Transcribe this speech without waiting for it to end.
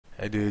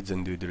Hey dudes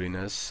and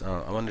duderinas,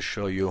 I want to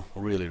show you a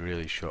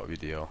really short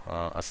video,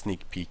 a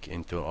sneak peek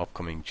into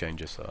upcoming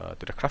changes to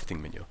the crafting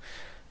menu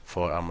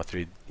for Arma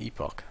 3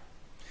 Epoch.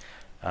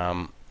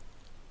 Um,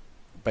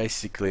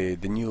 Basically,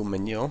 the new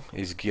menu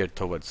is geared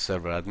towards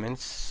server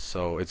admins,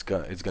 so it's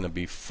gonna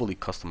be fully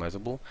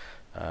customizable.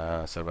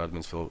 Server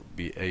admins will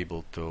be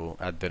able to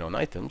add their own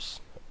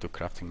items to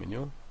crafting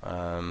menu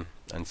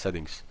and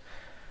settings,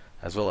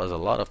 as well as a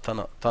lot of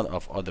ton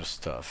of other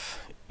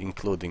stuff,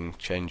 including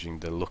changing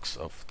the looks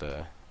of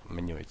the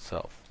menu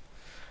itself.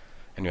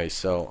 Anyway,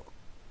 so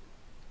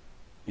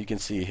you can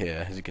see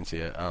here, as you can see,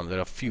 there are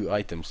a few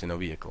items in a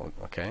vehicle.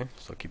 Okay,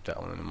 so keep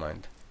that one in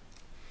mind.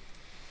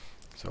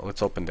 So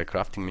let's open the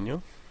crafting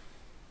menu,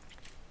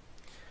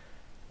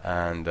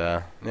 and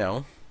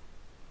now,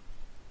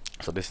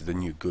 so this is the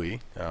new GUI.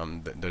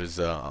 There's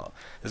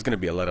going to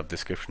be a lot of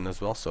description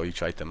as well. So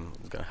each item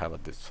is going to have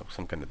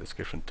some kind of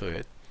description to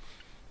it.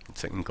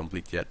 It's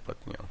incomplete yet, but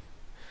you know.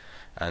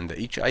 And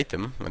each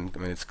item, when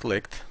it's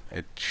clicked,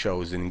 it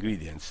shows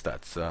ingredients.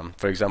 That's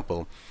for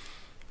example,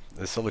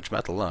 the salvage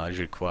metal large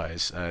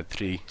requires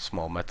 3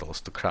 small metals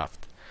to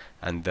craft,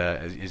 and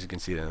as you can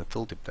see in the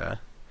tooltip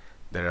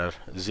there are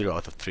 0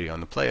 out of 3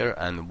 on the player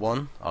and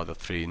 1 out of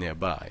 3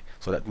 nearby.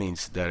 So that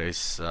means there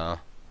is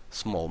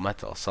small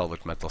metal,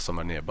 salvage metal,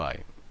 somewhere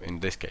nearby. In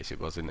this case, it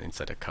was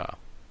inside a car.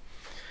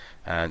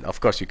 And of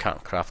course, you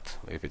can't craft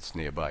if it's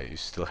nearby. You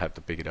still have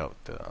to pick it out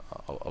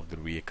of the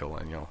vehicle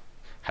and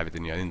have it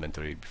in your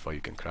inventory before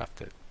you can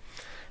craft it.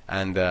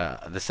 And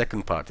the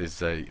second part is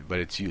where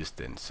it's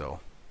used in. So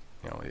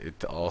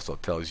it also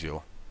tells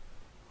you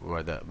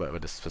where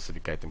the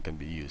specific item can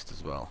be used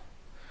as well.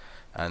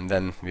 And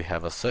then we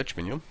have a search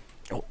menu.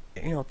 Oh,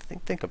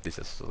 think of this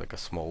as like a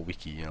small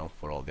wiki,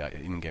 for all the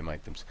in-game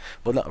items.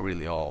 Well, not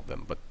really all of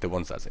them, but the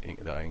ones that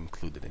are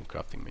included in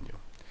crafting menu.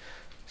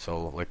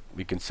 So, like,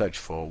 we can search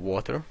for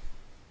water,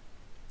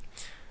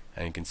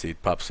 and you can see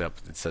it pops up.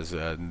 It says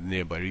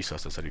nearby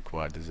resources are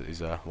required.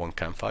 Is one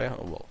campfire,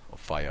 or a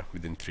fire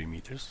within 3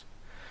 meters,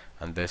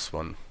 and this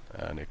one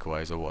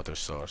requires a water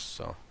source.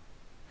 So,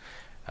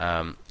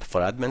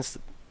 for admins,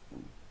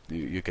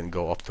 you can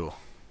go up to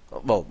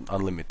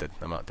unlimited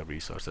amount of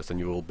resources, and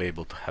you will be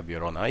able to have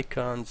your own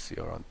icons,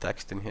 your own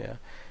text in here,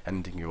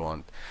 anything you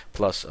want.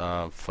 Plus,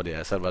 for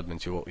the server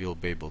admins, you'll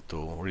be able to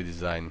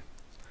redesign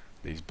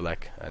these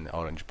black and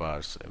orange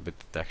bars with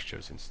the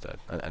textures instead,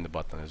 and the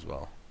button as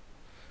well.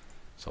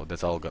 So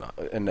that's all gonna,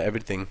 and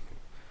everything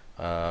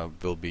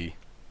will be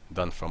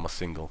done from a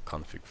single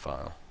config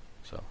file.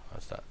 So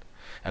that's that.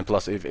 And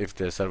plus, if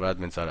the server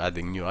admins are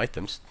adding new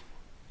items,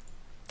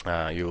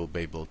 you will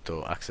be able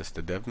to access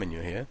the dev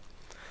menu here,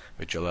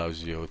 which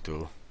allows you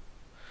to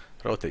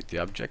rotate the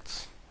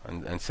objects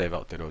and save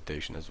out the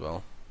rotation as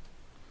well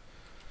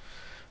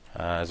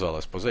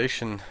as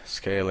position,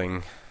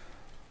 scaling,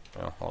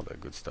 all that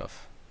good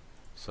stuff.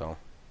 So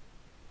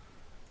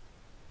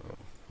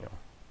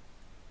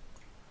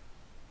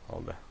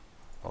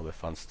all the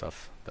fun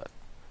stuff that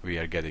we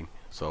are getting.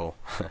 So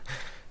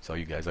so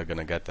you guys are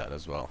gonna get that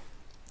as well.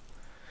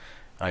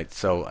 Alright,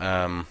 so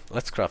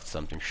let's craft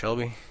something, shall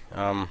we?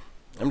 I'm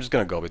just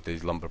gonna go with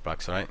these lumber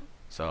packs, alright?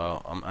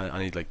 So I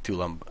need like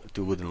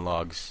 2 wooden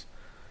logs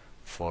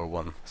for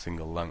 1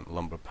 single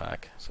lumber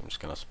pack. So I'm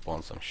just gonna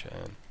spawn some shit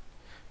in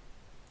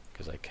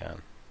because I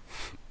can,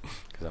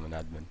 because I'm an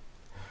admin.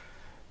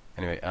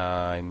 Anyway,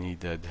 I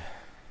needed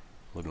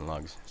wooden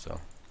logs, so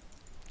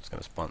I'm just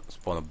gonna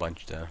spawn a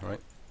bunch there, right?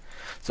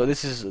 So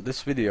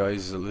this video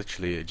is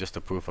literally just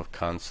a proof of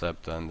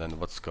concept, and then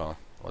what's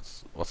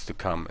to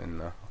come in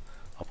the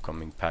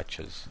upcoming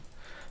patches.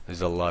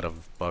 There's a lot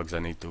of bugs I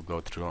need to go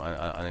through.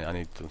 I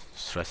need to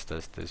stress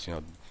test this,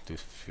 do a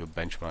few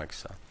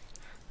benchmarks,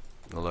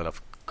 a lot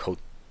of code,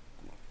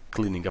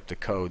 cleaning up the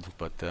code.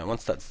 But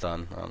once that's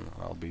done,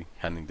 I'll be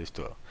handing this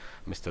to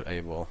Mr.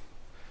 AWOL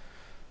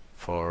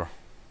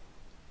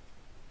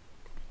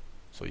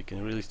so you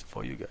can release it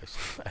for you guys.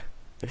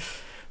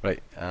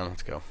 Right,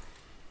 let's go.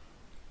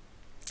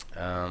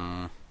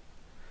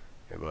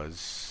 It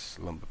was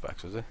lumber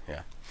packs, was it?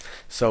 Yeah.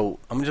 So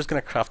I'm just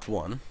gonna craft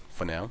 1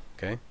 for now.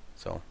 Okay.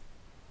 So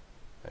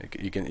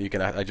you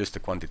can adjust the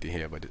quantity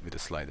here with the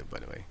slider, by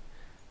the way.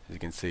 As you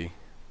can see,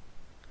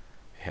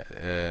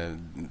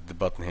 the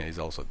button here is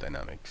also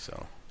dynamic.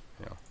 So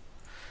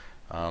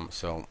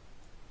so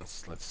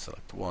let's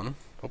select 1.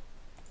 Oh,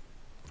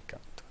 I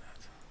can't do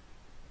that.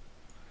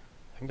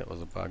 I think that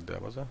was a bug there,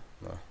 was it?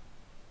 No.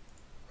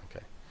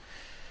 Okay.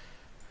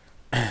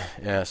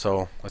 Yeah.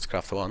 So let's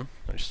craft 1.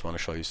 I just want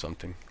to show you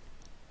something.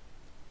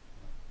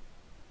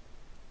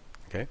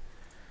 Okay.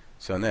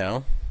 So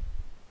now,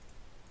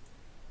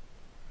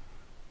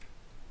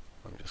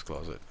 let me just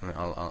close it.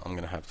 I'm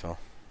gonna have to.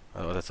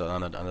 Oh, that's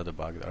another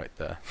bug right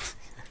there.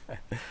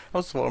 I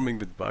was swarming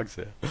with bugs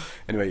here.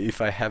 Anyway,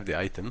 if I have the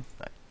item,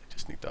 I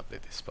just need to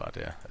update this part.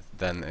 Yeah,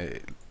 then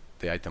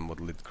the item would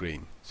lit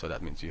green, so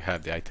that means you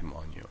have the item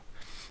on you.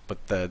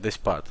 But this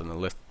part on the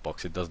left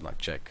box, it does not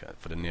check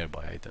for the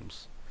nearby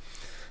items.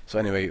 So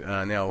anyway,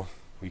 now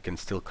we can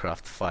still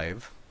craft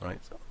 5, right?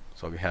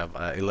 So we have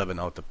 11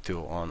 out of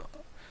 2 on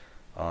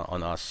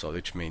on us, so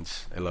which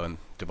means 11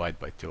 divided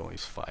by 2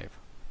 is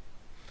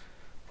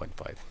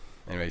 5.5.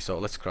 Anyway, so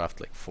let's craft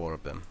like 4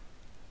 of them.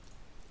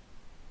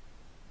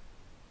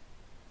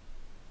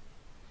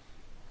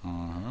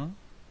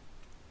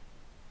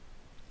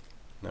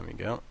 There we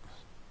go.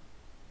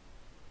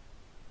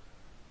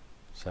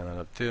 Sign it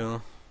up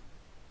too.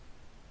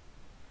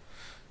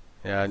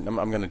 Yeah, I'm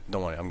gonna,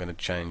 don't worry, I'm gonna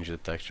change the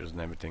textures and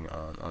everything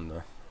on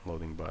the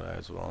loading bar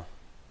as well.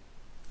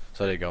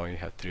 So there you go, you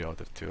have 3 out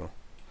of 2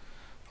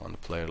 on the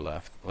player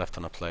left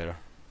on a player,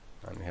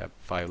 and we have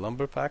 5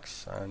 lumber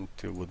packs and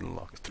 2 wooden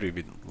locks,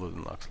 3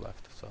 wooden locks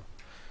left. So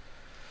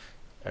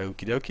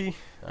okie dokie.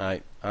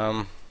 Alright,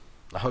 I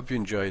hope you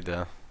enjoyed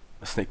the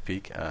sneak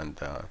peek, and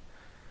I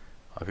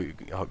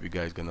hope you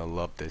guys gonna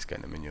love this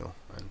kind of menu.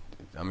 And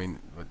I mean,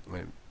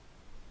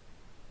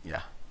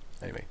 yeah.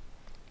 Anyway,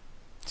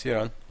 see you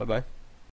around. Bye bye.